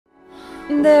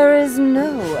There is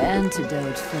no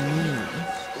antidote for me.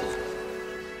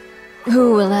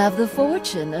 Who will have the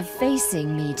fortune of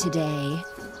facing me today?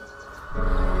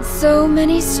 So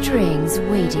many strings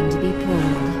waiting to be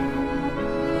pulled.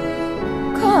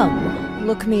 Come,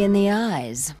 look me in the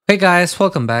eyes. Hey guys,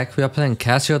 welcome back. We are playing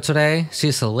Cassio today.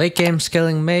 She's a late game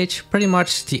scaling mage, pretty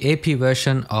much the AP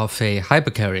version of a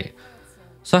hyper carry.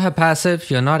 So her passive,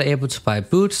 you're not able to buy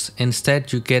boots,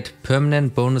 instead you get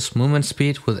permanent bonus movement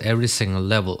speed with every single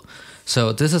level.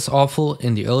 So this is awful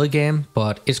in the early game,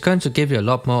 but it's going to give you a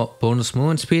lot more bonus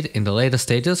movement speed in the later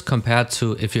stages compared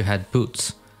to if you had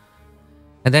boots.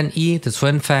 And then E, the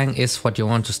Twin Fang, is what you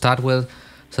want to start with.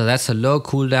 So that's a low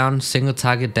cooldown, single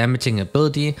target damaging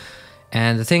ability.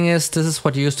 And the thing is, this is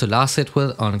what you used to last hit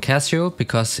with on Cassio,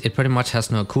 because it pretty much has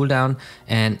no cooldown.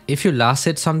 And if you last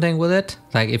hit something with it,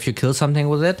 like if you kill something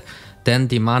with it, then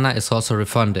the mana is also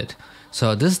refunded.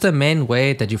 So this is the main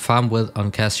way that you farm with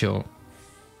on Cassio.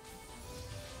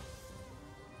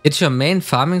 It's your main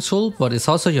farming tool, but it's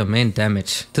also your main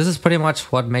damage. This is pretty much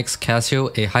what makes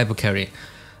Cassio a hyper carry.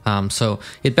 So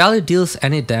it barely deals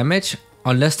any damage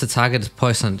unless the target is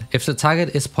poisoned. If the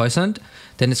target is poisoned,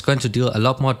 then it's going to deal a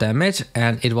lot more damage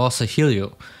and it will also heal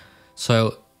you.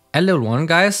 So at level 1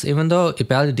 guys, even though it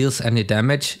barely deals any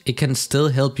damage, it can still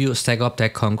help you stack up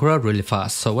that Conqueror really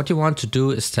fast. So what you want to do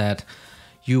is that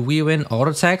you weave in auto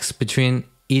attacks between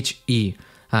each E.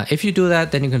 If you do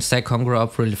that, then you can stack Conqueror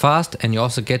up really fast and you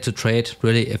also get to trade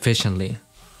really efficiently.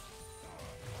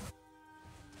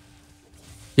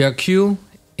 Your Q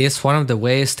is one of the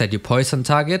ways that you poison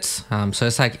targets, so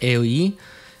it's like AoE,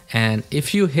 and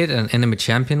if you hit an enemy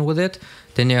champion with it,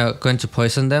 then you're going to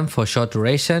poison them for a short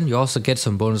duration. You also get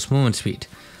some bonus movement speed.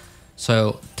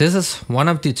 So this is one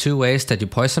of the two ways that you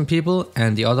poison people,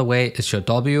 and the other way is your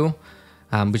W,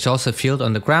 which also field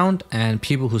on the ground, and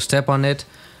people who step on it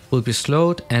will be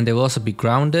slowed and they will also be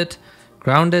grounded.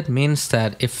 Grounded means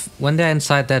that when they're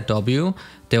inside that W,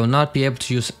 they will not be able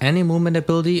to use any movement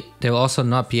ability, they will also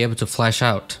not be able to flash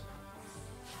out.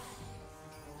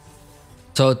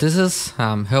 So this is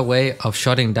her way of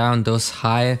shutting down those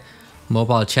high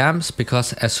mobile champs,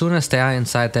 because as soon as they are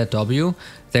inside that W,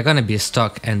 they're gonna be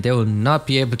stuck and they will not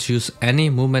be able to use any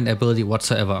movement ability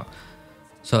whatsoever.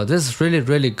 So this is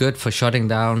really good for shutting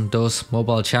down those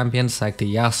mobile champions like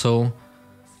the Yasuo,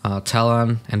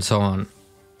 Talon and so on.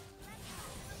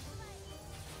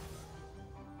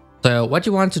 So what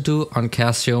you want to do on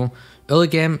Cassio, early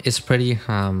game is pretty,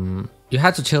 you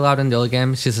have to chill out in the early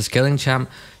game. She's a scaling champ,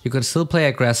 you can still play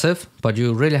aggressive, but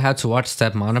you really have to watch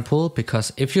that mana pool,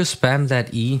 because if you spam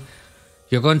that E,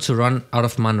 you're going to run out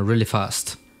of mana really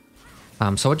fast.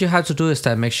 So what you have to do is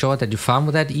that make sure that you farm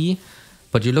with that E,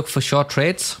 but you look for short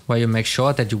trades where you make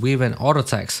sure that you weave in auto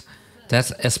attacks.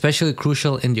 That's especially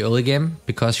crucial in the early game,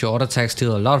 because your auto attacks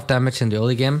deal a lot of damage in the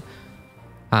early game.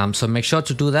 So make sure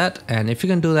to do that, and if you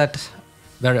can do that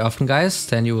very often guys,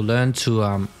 then you will learn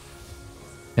to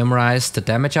memorize the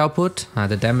damage output,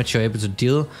 the damage you're able to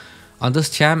deal on this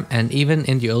champ, and even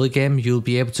in the early game you'll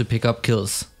be able to pick up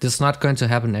kills. This is not going to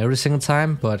happen every single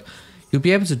time, but you'll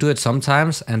be able to do it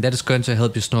sometimes, and that is going to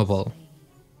help you snowball.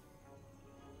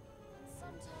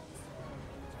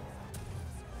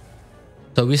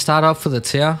 So we start off with a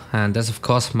tier, and that's of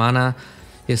course mana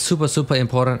is super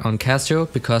important on Cassio,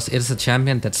 because it is a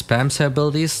champion that spams her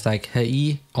abilities, like her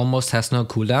E almost has no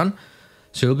cooldown.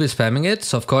 So you'll be spamming it,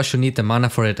 so of course you need the mana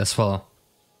for it as well.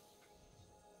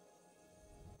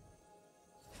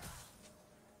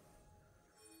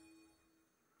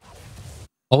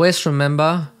 Always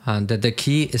remember that the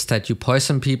key is that you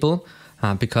poison people,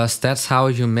 because that's how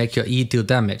you make your E deal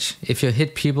damage. If you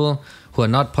hit people who are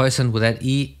not poisoned with that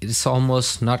E, it's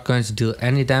almost not going to deal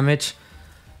any damage.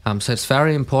 So it's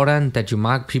very important that you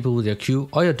mark people with your Q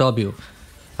or your W.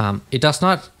 It does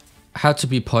not have to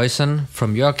be poison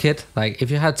from your kit. Like if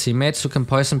you have teammates who can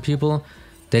poison people,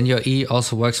 then your E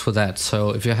also works for that. So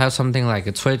if you have something like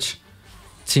a Twitch,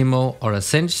 Teemo or a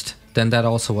Singed, then that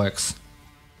also works.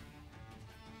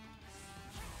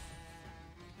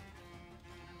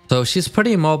 So she's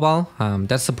pretty immobile.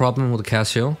 That's the problem with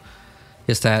Cassio,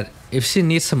 is that if she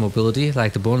needs some mobility,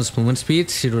 like the bonus movement speed,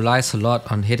 she relies a lot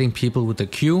on hitting people with the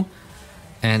Q.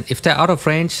 And if they're out of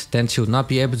range, then she will not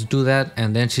be able to do that,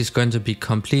 and then she's going to be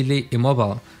completely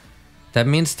immobile. That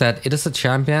means that it is a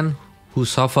champion who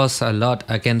suffers a lot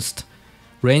against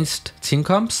ranged team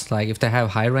comps, like if they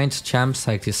have high ranged champs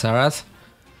like the Zerath,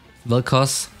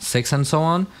 Vel'Koz 6 and so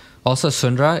on. Also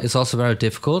Syndra is also very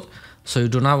difficult, so you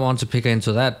do not want to pick her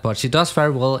into that, but she does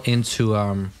very well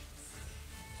into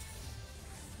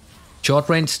short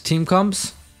range team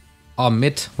comps or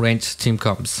mid range team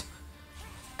comps.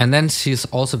 And then she's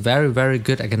also very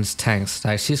good against tanks.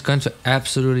 Like she's going to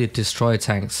absolutely destroy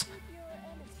tanks.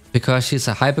 Because she's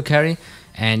a hyper carry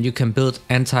and you can build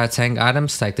anti-tank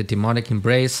items like the Demonic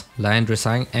Embrace, Liandry's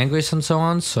Anguish and so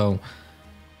on. So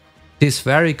she's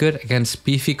very good against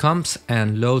beefy comps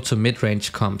and low to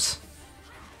mid-range comps.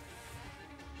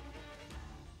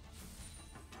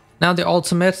 Now the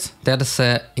ultimate, that is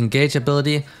a engage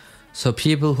ability. So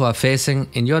people who are facing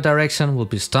in your direction will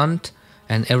be stunned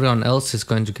and everyone else is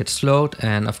going to get slowed,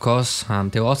 and of course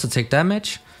they will also take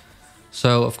damage.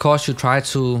 So of course you try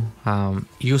to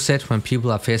use it when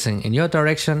people are facing in your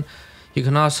direction. You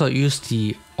can also use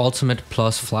the ultimate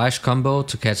plus flash combo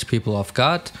to catch people off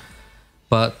guard.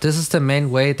 But this is the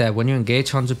main way that when you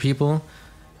engage onto people,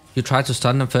 you try to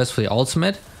stun them first for the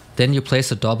ultimate, then you place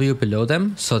a W below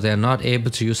them so they're not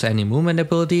able to use any movement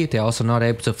ability, they're also not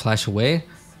able to flash away.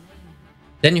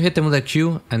 Then you hit them with a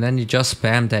Q and then you just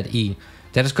spam that E.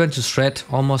 That is going to shred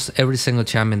almost every single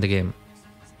champ in the game.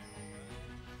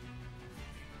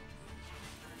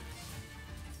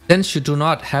 Since you do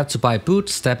not have to buy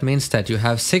boots, that means that you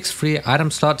have 6 free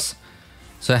item slots.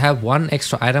 So I have 1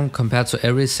 extra item compared to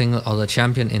every single other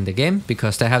champion in the game,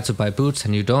 because they have to buy boots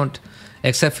and you don't,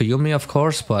 except for Yuumi of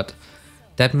course, but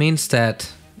that means that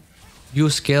you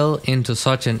scale into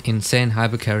such an insane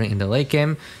hyper carry in the late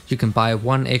game. You can buy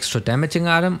 1 extra damaging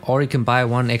item or you can buy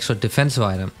 1 extra defensive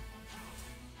item.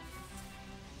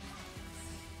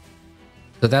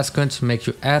 So that's going to make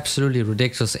you absolutely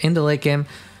ridiculous in the late game,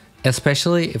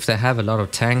 especially if they have a lot of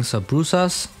tanks or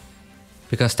bruisers,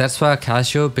 because that's where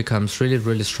Cassio becomes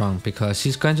really strong, because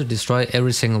she's going to destroy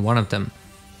every single one of them.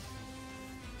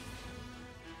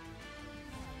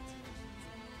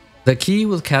 The key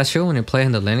with Cassio when you play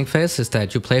in the laning phase is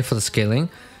that you play for the scaling.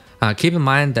 Keep in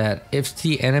mind that if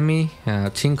the enemy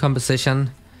team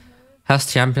composition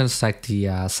has champions like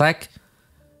the Zac,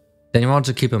 then you want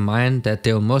to keep in mind that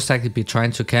they will most likely be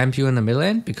trying to camp you in the mid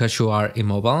lane because you are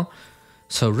immobile.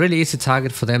 So really easy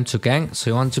target for them to gank, so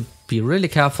you want to be really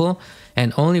careful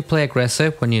and only play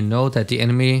aggressive when you know that the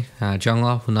enemy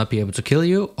jungler will not be able to kill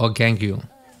you or gank you.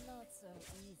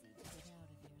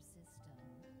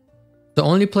 So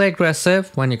only play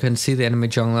aggressive when you can see the enemy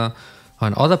jungler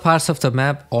on other parts of the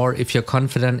map, or if you're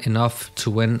confident enough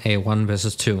to win a 1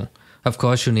 versus 2. Of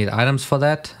course you need items for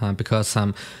that, because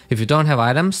if you don't have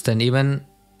items, then even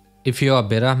if you are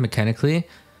better mechanically,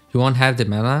 you won't have the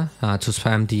mana to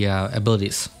spam the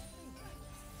abilities.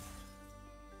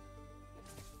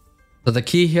 So the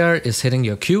key here is hitting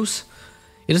your Qs.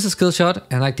 It is a skill shot,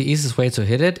 and like the easiest way to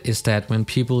hit it is that when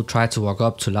people try to walk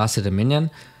up to last hit a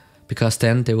minion, because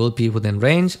then they will be within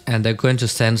range and they're going to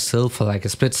stand still for like a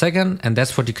split second, and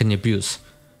that's what you can abuse.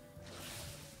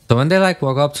 So when they like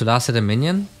walk up to last hit a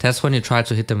minion, that's when you try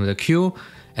to hit them with a Q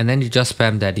and then you just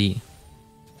spam that E.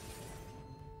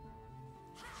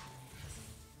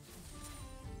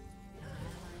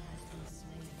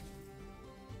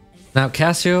 Now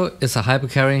Cassio is a hyper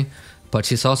carry, but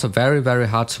she's also very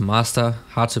hard to master,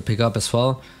 hard to pick up as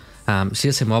well. She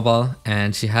is immobile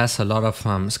and she has a lot of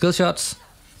skill shots.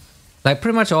 Like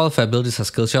pretty much all of her abilities are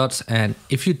skill shots, and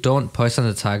if you don't poison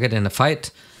the target in a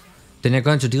fight, then you're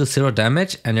going to deal 0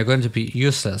 damage and you're going to be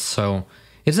useless. So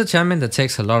it's a champion that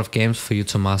takes a lot of games for you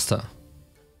to master.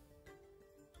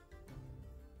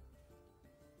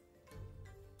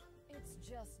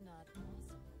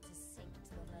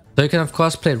 So you can of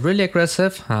course play really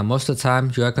aggressive. Most of the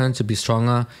time you are going to be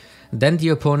stronger than the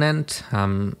opponent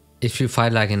if you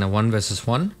fight like in a 1 versus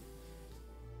 1.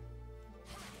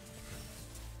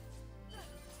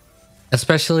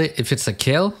 Especially if it's a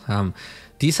kill.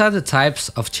 These are the types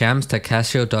of champs that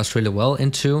Cassio does really well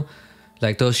into,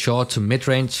 like those short to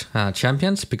mid-range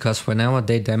champions, because whenever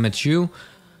they damage you,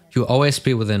 you always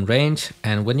be within range,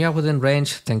 and when you're within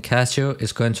range, then Cassio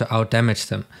is going to out-damage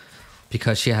them,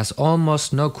 because she has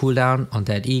almost no cooldown on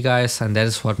that E, guys, and that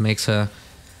is what makes her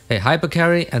a hyper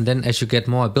carry. And then as you get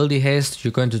more ability haste,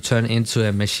 you're going to turn into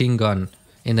a machine gun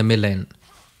in the mid lane.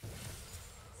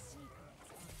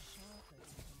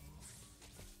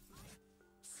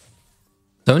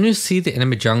 So when you see the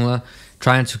enemy jungler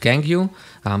trying to gank you,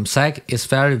 Zac is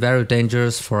very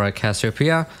dangerous for a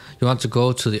Cassiopeia. You want to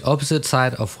go to the opposite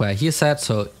side of where he's at.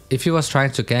 So if he was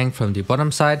trying to gank from the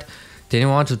bottom side, then you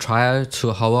want to try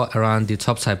to hover around the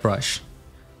top side brush,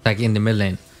 like in the mid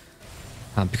lane.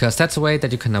 Because that's a way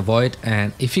that you can avoid,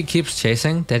 and if he keeps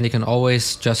chasing, then you can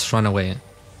always just run away.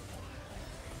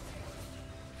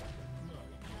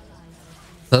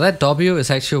 So that W is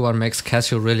actually what makes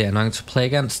Cassio really annoying to play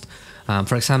against.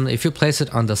 For example, if you place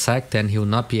it on the Zac, then he will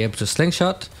not be able to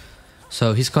slingshot,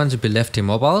 so he's going to be left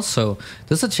immobile. So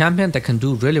this is a champion that can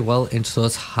do really well into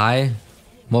those high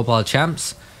mobile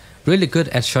champs, really good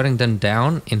at shutting them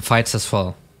down in fights as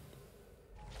well.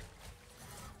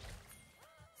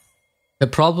 The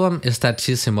problem is that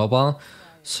she's immobile,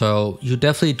 so you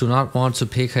definitely do not want to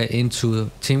pick her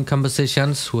into team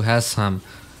compositions who has some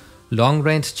long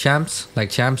range champs,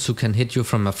 like champs who can hit you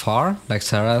from afar, like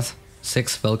Sarah's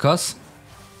 6 Vel'Koz.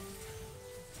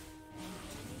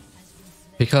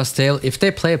 Because if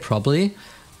they play properly,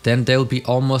 then they'll be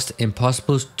almost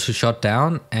impossible to shut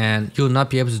down and you'll not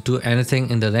be able to do anything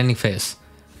in the laning phase.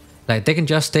 Like they can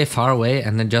just stay far away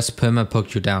and then just perma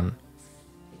poke you down.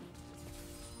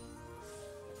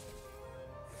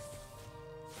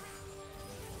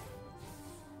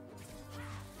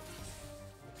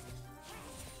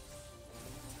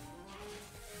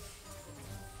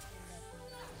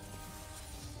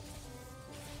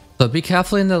 So be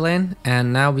careful in the lane,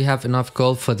 and now we have enough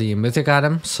gold for the mythic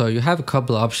item, so you have a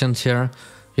couple options here.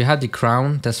 You have the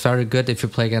crown, that's very good if you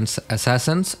play against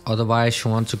assassins, otherwise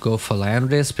you want to go for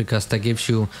Liandry's because that gives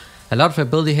you a lot of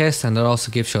ability haste and that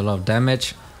also gives you a lot of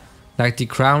damage. Like the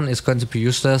crown is going to be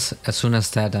useless as soon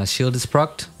as that shield is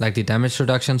procced, like the damage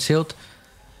reduction shield.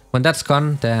 When that's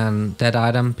gone, then that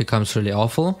item becomes really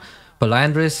awful, but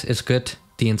Liandry's is good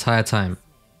the entire time.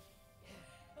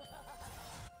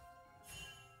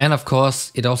 And of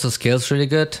course, it also scales really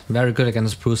good, very good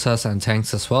against bruisers and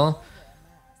tanks as well.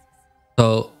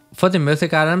 So for the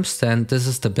mythic items, then this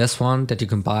is the best one that you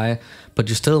can buy, but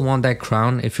you still want that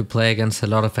crown if you play against a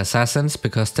lot of assassins,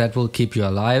 because that will keep you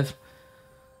alive.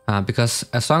 Because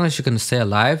as long as you can stay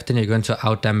alive, then you're going to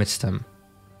out damage them.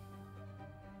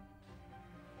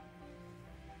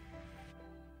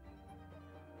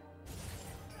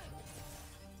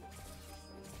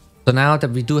 So now that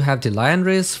we do have the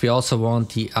Liandry's, we also want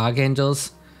the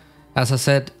Archangels. As I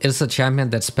said, it's a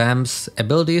champion that spams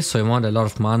abilities, so you want a lot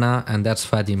of mana, and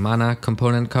that's where the mana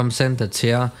component comes in, the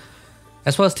tier,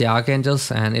 as well as the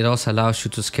Archangels, and it also allows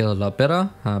you to scale a lot better,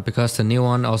 because the new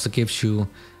one also gives you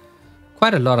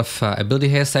quite a lot of ability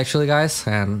haste actually, guys,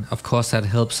 and of course that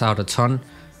helps out a ton.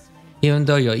 Even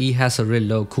though your E has a really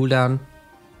low cooldown,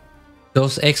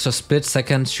 those extra split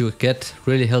seconds you get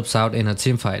really helps out in a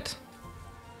team fight.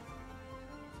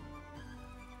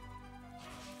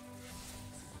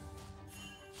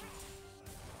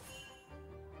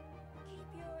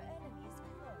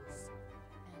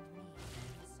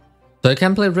 So you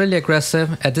can play really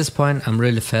aggressive. At this point I'm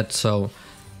really fed, so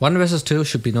 1 versus 2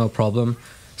 should be no problem.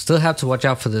 Still have to watch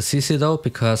out for the CC though,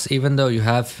 because even though you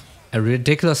have a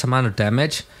ridiculous amount of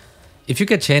damage, if you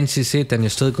get chain CC then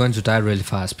you're still going to die really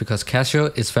fast, because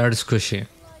Cassio is very squishy.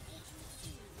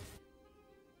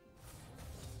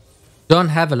 Don't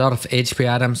have a lot of HP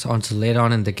items until later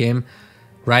on in the game.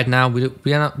 Right now we're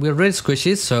really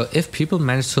squishy, so if people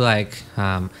manage to like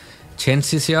chain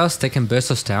CC us, they can burst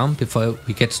us down before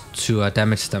we get to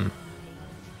damage them.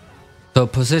 So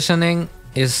positioning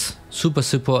is super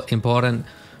important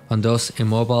on those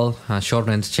immobile short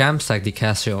range champs like the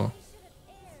Cassio.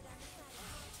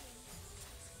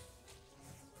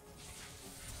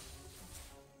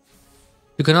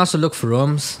 You can also look for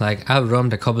roams, like I've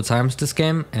roamed a couple times this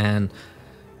game and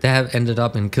they have ended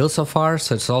up in kills so far,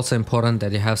 so it's also important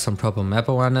that you have some proper map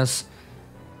awareness.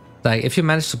 Like if you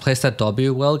manage to place that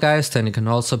W well, guys, then you can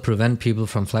also prevent people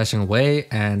from flashing away,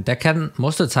 and that can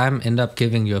most of the time end up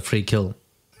giving you a free kill.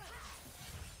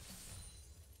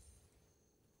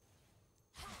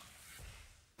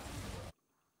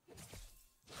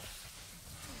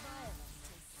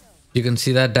 You can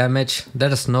see that damage. There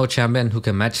is no champion who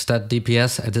can match that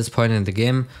DPS at this point in the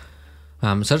game.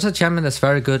 So it's a champion that's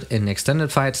very good in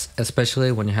extended fights,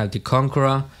 especially when you have the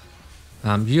Conqueror.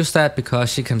 Use that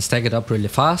because she can stack it up really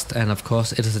fast, and of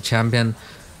course it is a champion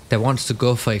that wants to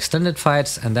go for extended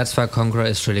fights, and that's why Conqueror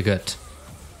is really good.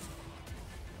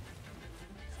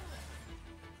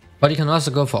 But you can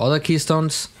also go for other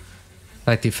keystones,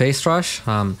 like the Phase Rush.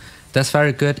 That's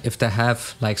very good if they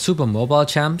have like super mobile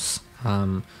champs,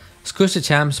 squishy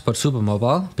champs but super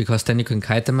mobile, because then you can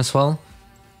kite them as well,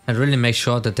 and really make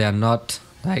sure that they are not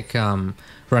like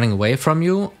running away from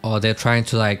you, or they're trying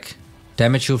to like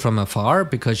damage you from afar,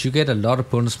 because you get a lot of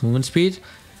bonus movement speed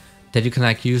that you can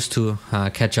like use to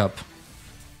catch up.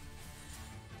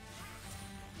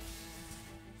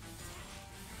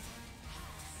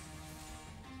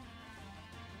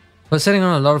 We're sitting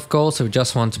on a lot of gold, so we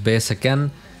just want to base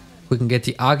again. We can get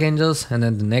the Archangels, and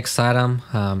then the next item,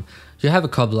 you have a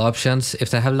couple options.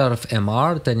 If they have a lot of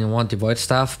MR, then you want the Void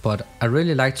Staff, but I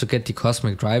really like to get the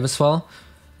Cosmic Drive as well,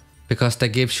 because that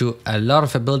gives you a lot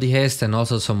of ability haste and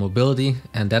also some mobility,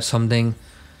 and that's something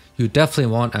you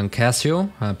definitely want on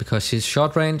Cassio, because she's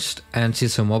short ranged and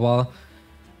she's immobile.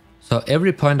 So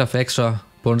every point of extra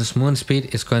bonus movement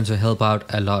speed is going to help out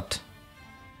a lot.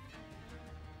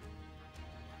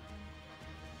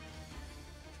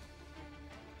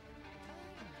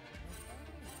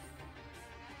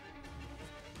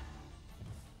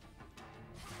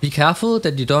 Be careful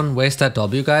that you don't waste that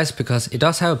W, guys, because it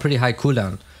does have a pretty high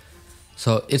cooldown.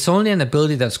 So it's only an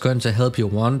ability that's going to help you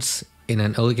once in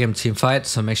an early game team fight,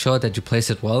 so make sure that you place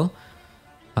it well.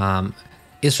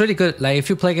 It's really good, like if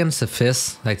you play against the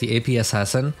Fizz, like the AP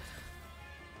assassin,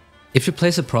 if you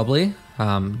place it properly,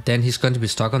 then he's going to be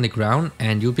stuck on the ground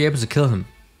and you'll be able to kill him.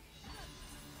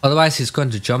 Otherwise he's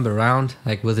going to jump around,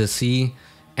 like with his C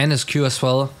and his Q as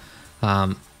well.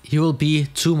 He will be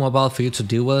too mobile for you to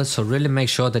deal with, so really make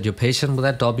sure that you're patient with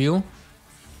that W.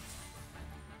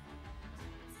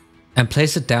 And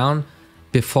place it down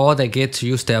before they get to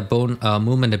use their bone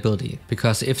movement ability,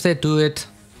 because if they do it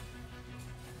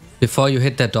before you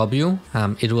hit that W,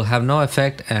 it will have no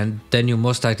effect, and then you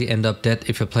most likely end up dead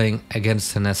if you're playing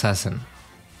against an assassin.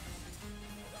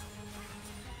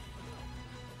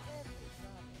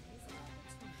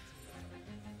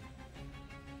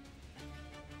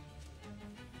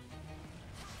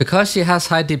 Because she has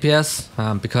high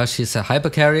DPS, because she's a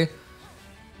hyper carry,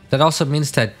 that also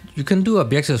means that you can do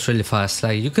objectives really fast.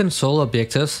 Like you can solo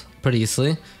objectives pretty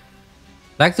easily,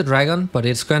 like the dragon, but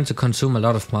it's going to consume a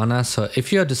lot of mana. So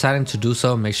if you're deciding to do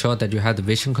so, make sure that you have the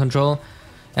vision control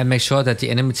and make sure that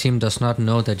the enemy team does not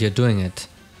know that you're doing it,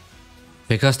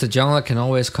 because the jungler can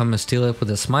always come and steal it with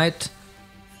a smite.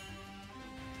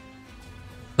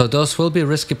 So those will be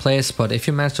risky plays, but if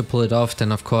you manage to pull it off,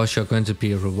 then of course you're going to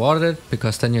be rewarded,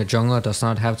 because then your jungler does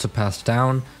not have to pass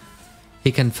down.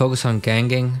 He can focus on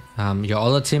ganking your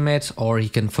other teammates, or he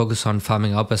can focus on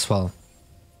farming up as well.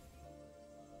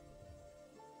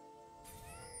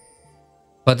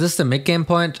 But this is the mid game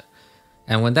point,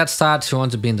 and when that starts you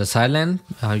want to be in the side lane.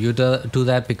 You do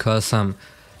that because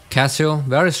Cassio,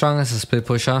 very strong as a split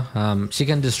pusher, she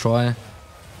can destroy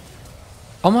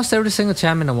almost every single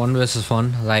champion in a 1 vs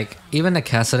 1, like even a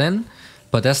Cassiopeia,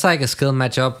 but that's like a skill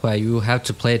matchup where you have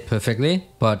to play it perfectly,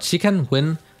 but she can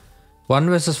win 1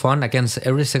 vs 1 against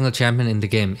every single champion in the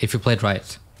game if you play it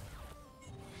right.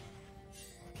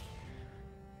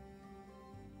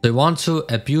 So you want to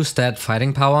abuse that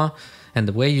fighting power, and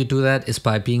the way you do that is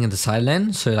by being in the side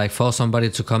lane, so you like force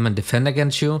somebody to come and defend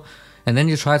against you, and then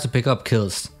you try to pick up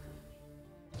kills.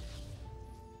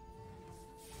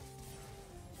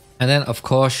 And then of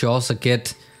course you also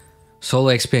get solo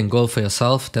XP and gold for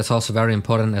yourself. That's also very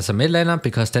important as a mid laner,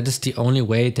 because that is the only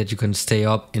way that you can stay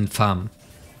up in farm.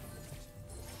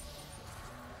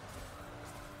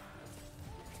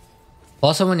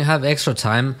 Also, when you have extra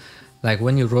time, like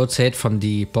when you rotate from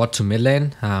the bot to mid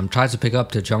lane, try to pick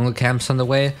up the jungle camps on the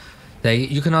way.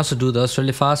 You can also do those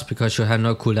really fast because you have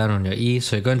no cooldown on your E,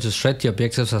 so you're going to shred the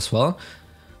objectives as well.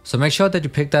 So make sure that you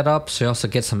pick that up so you also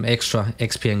get some extra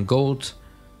XP and gold,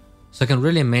 so you can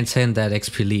really maintain that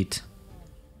XP lead.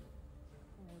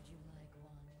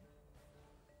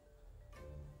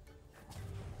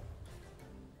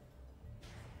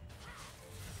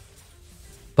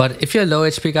 But if you're low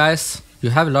HP, guys, you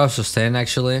have a lot of sustain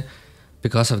actually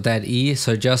because of that E,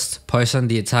 so just poison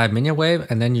the entire minion wave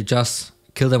and then you just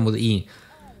kill them with E.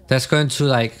 That's going to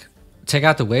like take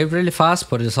out the wave really fast,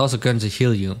 but it's also going to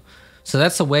heal you. So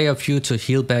that's a way of you to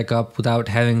heal back up without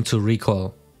having to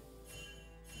recoil.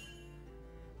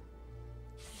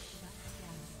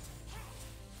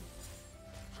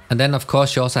 And then of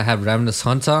course you also have Ravenous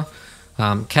Hunter.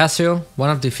 Cassio,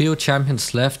 one of the few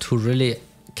champions left who really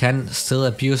can still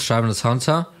abuse Ravenous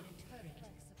Hunter,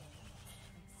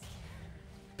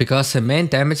 because her main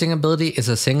damaging ability is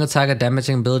a single target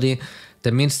damaging ability.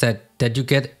 That means that you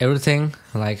get everything,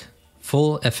 like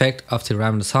full effect of the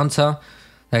Ravenous Hunter.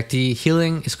 Like the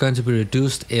healing is going to be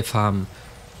reduced if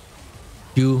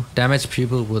you damage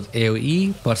people with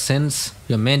AoE, but since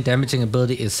your main damaging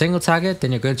ability is single target,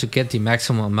 then you're going to get the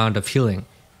maximum amount of healing.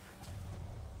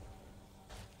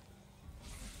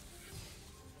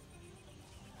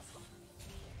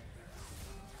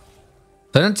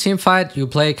 So in a team fight, you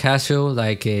play Cassio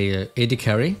like a AD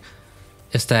carry,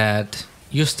 is that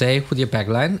you stay with your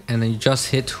backline and then you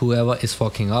just hit whoever is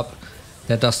walking up.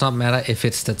 That does not matter if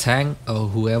it's the tank or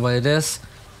whoever it is.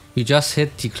 You just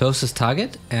hit the closest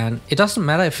target, and it doesn't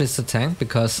matter if it's the tank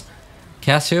because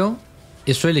Cassio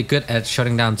is really good at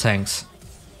shutting down tanks.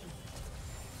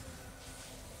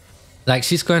 Like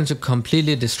she's going to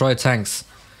completely destroy tanks.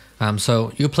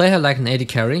 So you play her like an AD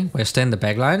carry where you stay in the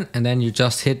backline and then you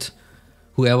just hit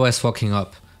whoever is walking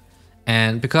up.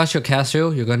 And because you're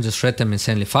Cassio, you're going to shred them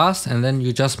insanely fast and then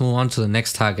you just move on to the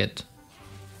next target.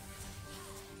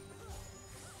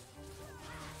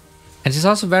 And she's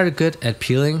also very good at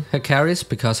peeling her carries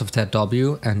because of that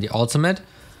W and the ultimate.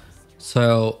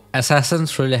 So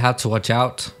assassins really have to watch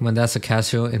out when there's a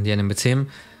Cassio in the enemy team,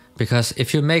 because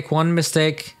if you make one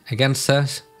mistake against her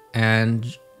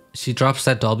and she drops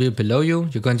that W below you,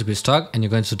 you're going to be stuck and you're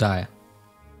going to die.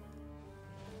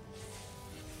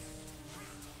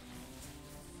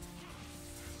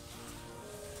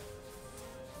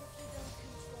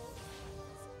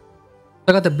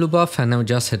 I got the blue buff and then we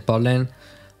just hit bot lane,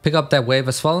 pick up that wave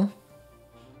as well,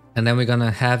 and then we're gonna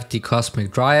have the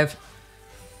cosmic drive.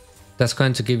 That's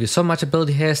going to give you so much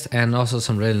ability haste and also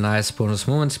some really nice bonus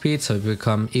movement speed, so you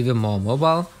become even more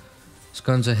mobile. It's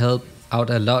going to help out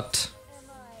a lot.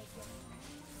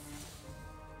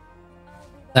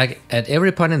 Like at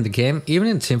every point in the game, even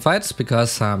in team fights,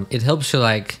 because it helps you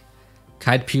like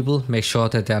kite people, make sure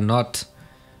that they're not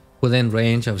within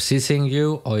range of CCing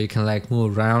you, or you can like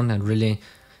move around and really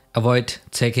avoid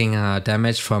taking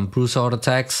damage from bruise auto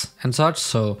attacks and such.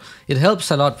 So it helps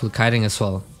a lot with kiting as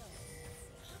well.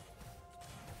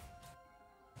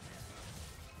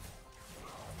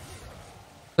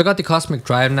 I got the cosmic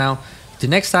drive now. The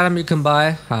next item you can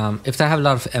buy, if they have a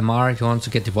lot of MR, you want to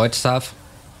get the void staff.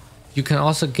 You can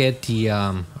also get the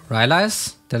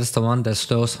Rylai's. That is the one that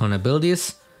slows on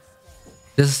abilities.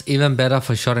 This is even better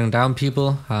for shutting down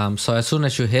people. So as soon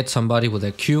as you hit somebody with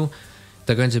a Q,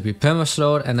 they're going to be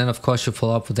perma-slowed, and then of course you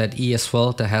follow up with that E as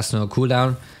well that has no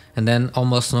cooldown, and then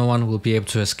almost no one will be able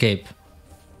to escape.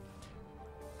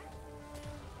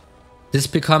 This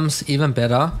becomes even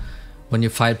better when you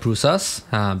fight bruisers,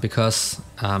 because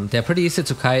they're pretty easy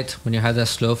to kite when you have their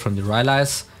slow from the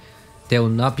Rylai's. They will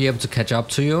not be able to catch up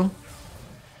to you.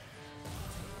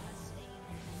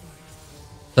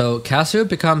 So Cassio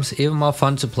becomes even more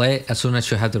fun to play as soon as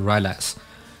you have the Rylai's.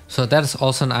 So that is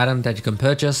also an item that you can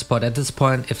purchase, but at this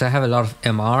point, if they have a lot of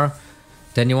MR,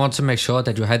 then you want to make sure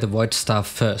that you have the void staff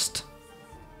first.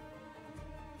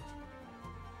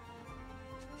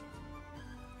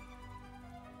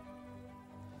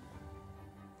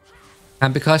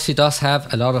 And because she does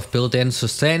have a lot of built-in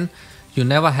sustain, you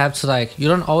never have to you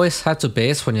don't always have to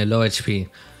base when you're low HP.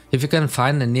 If you can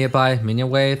find a nearby minion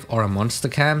wave or a monster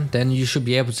camp, then you should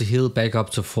be able to heal back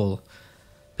up to full.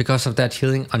 Because of that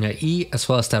healing on your E, as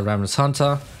well as that Ravenous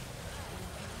Hunter.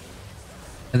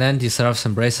 And then the Seraph's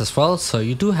Embrace as well, so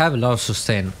you do have a lot of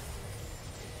sustain.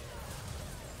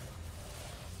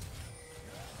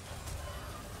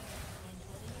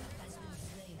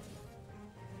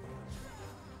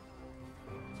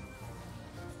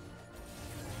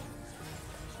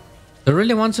 You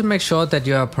really want to make sure that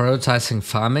you are prioritizing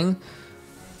farming.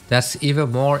 That's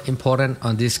even more important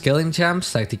on these scaling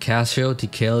champs like the Cassio, the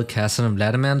Kayle, Cassian, and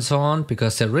Vladimir and so on,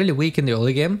 because they're really weak in the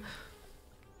early game.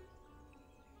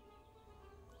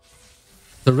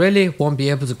 So really won't be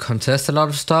able to contest a lot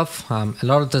of stuff. A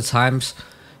lot of the times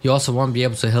you also won't be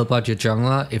able to help out your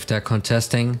jungler if they're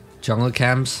contesting jungle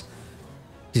camps,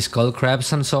 the skull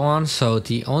crabs and so on. So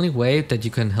the only way that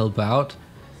you can help out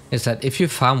is that if you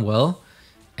farm well,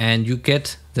 and you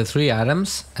get the 3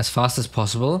 items as fast as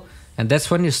possible, and that's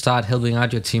when you start helping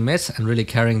out your teammates and really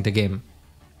carrying the game.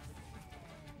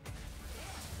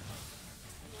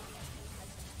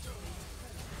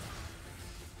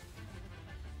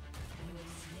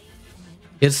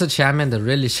 It's a champion that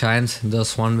really shines in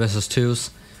those 1 vs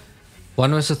 2s,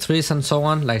 1 vs 3s and so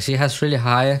on. Like, she has really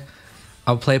high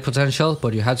outplay potential,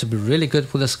 but you have to be really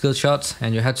good with the skill shots,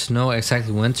 and you have to know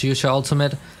exactly when to use your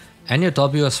ultimate and your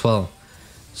W as well.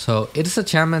 So it is a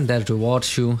champion that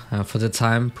rewards you for the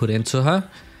time put into her.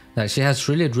 Like, she has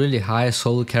really high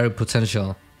solo carry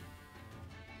potential.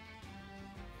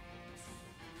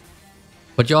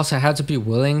 But you also have to be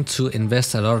willing to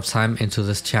invest a lot of time into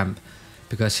this champ,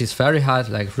 because she's very hard,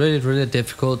 like really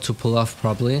difficult to pull off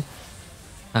properly.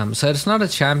 So it's not a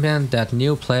champion that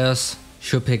new players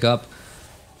should pick up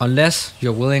unless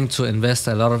you're willing to invest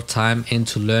a lot of time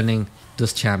into learning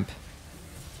this champ.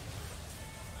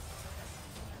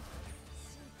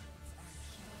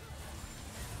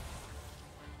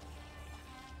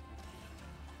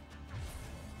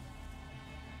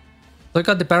 So I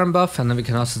got the Baron buff, and then we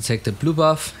can also take the blue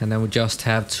buff, and then we just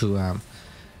have to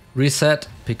reset,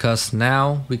 because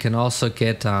now we can also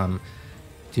get the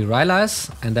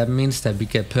Rylai's, and that means that we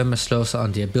get perma-slows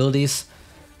on the abilities.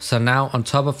 So now on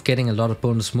top of getting a lot of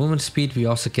bonus movement speed, we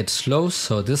also get slows,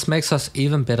 so this makes us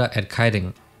even better at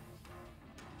kiting.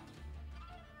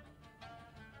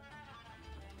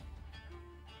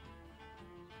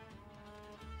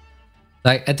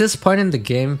 Like, at this point in the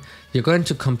game, you're going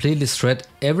to completely shred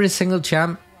every single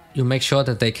champ. You make sure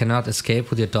that they cannot escape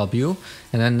with your W,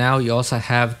 and then now you also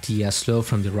have the slow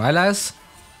from the Rylai's.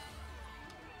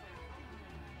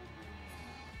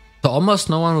 So almost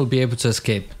no one will be able to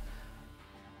escape.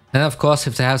 And of course,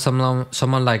 if they have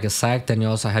someone like a Zac, then you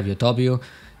also have your W,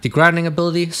 the grounding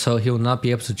ability, so he will not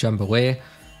be able to jump away.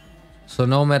 So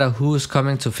no matter who is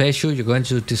coming to face you, you're going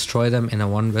to destroy them in a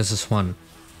 1 versus 1.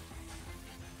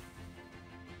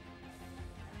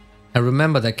 And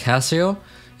remember that Cassio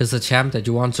is the champ that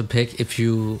you want to pick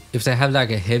if they have like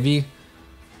a heavy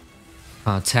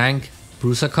tank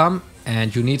bruiser comp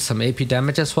and you need some AP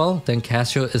damage as well, then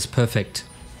Cassio is perfect.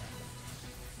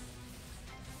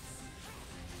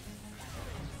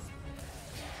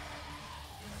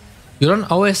 You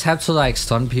don't always have to like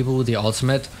stun people with the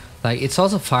ultimate. Like, it's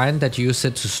also fine that you use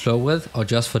it to slow with or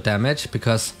just for damage,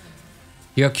 because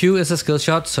your Q is a skill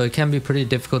shot, so it can be pretty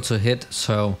difficult to hit.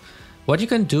 So what you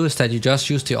can do is that you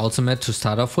just use the ultimate to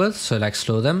start off with, so like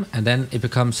slow them, and then it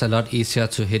becomes a lot easier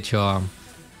to hit your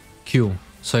Q,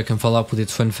 so you can follow up with the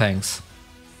Twin Fangs.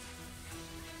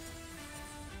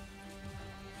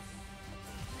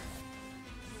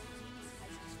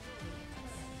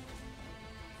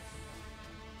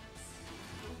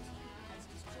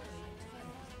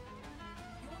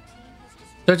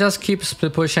 So just keep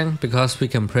split pushing, because we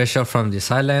can pressure from the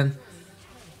side lane.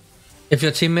 If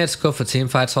your teammates go for team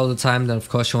fights all the time, then of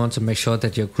course you want to make sure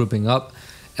that you're grouping up,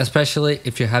 especially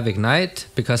if you have Ignite,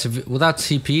 because without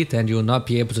TP, then you will not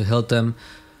be able to help them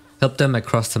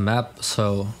across the map.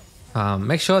 So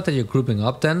make sure that you're grouping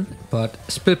up then, but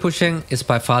split pushing is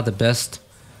by far the best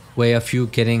way of you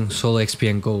getting solo XP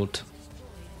and gold.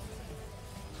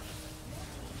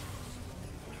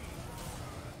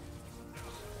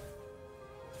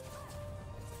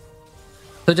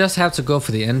 So just have to go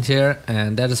for the end here,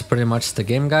 and that is pretty much the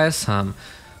game, guys.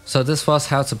 So this was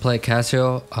how to play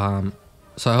Cassio.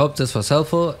 So I hope this was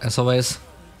helpful. As always,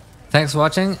 thanks for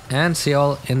watching, and see you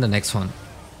all in the next one.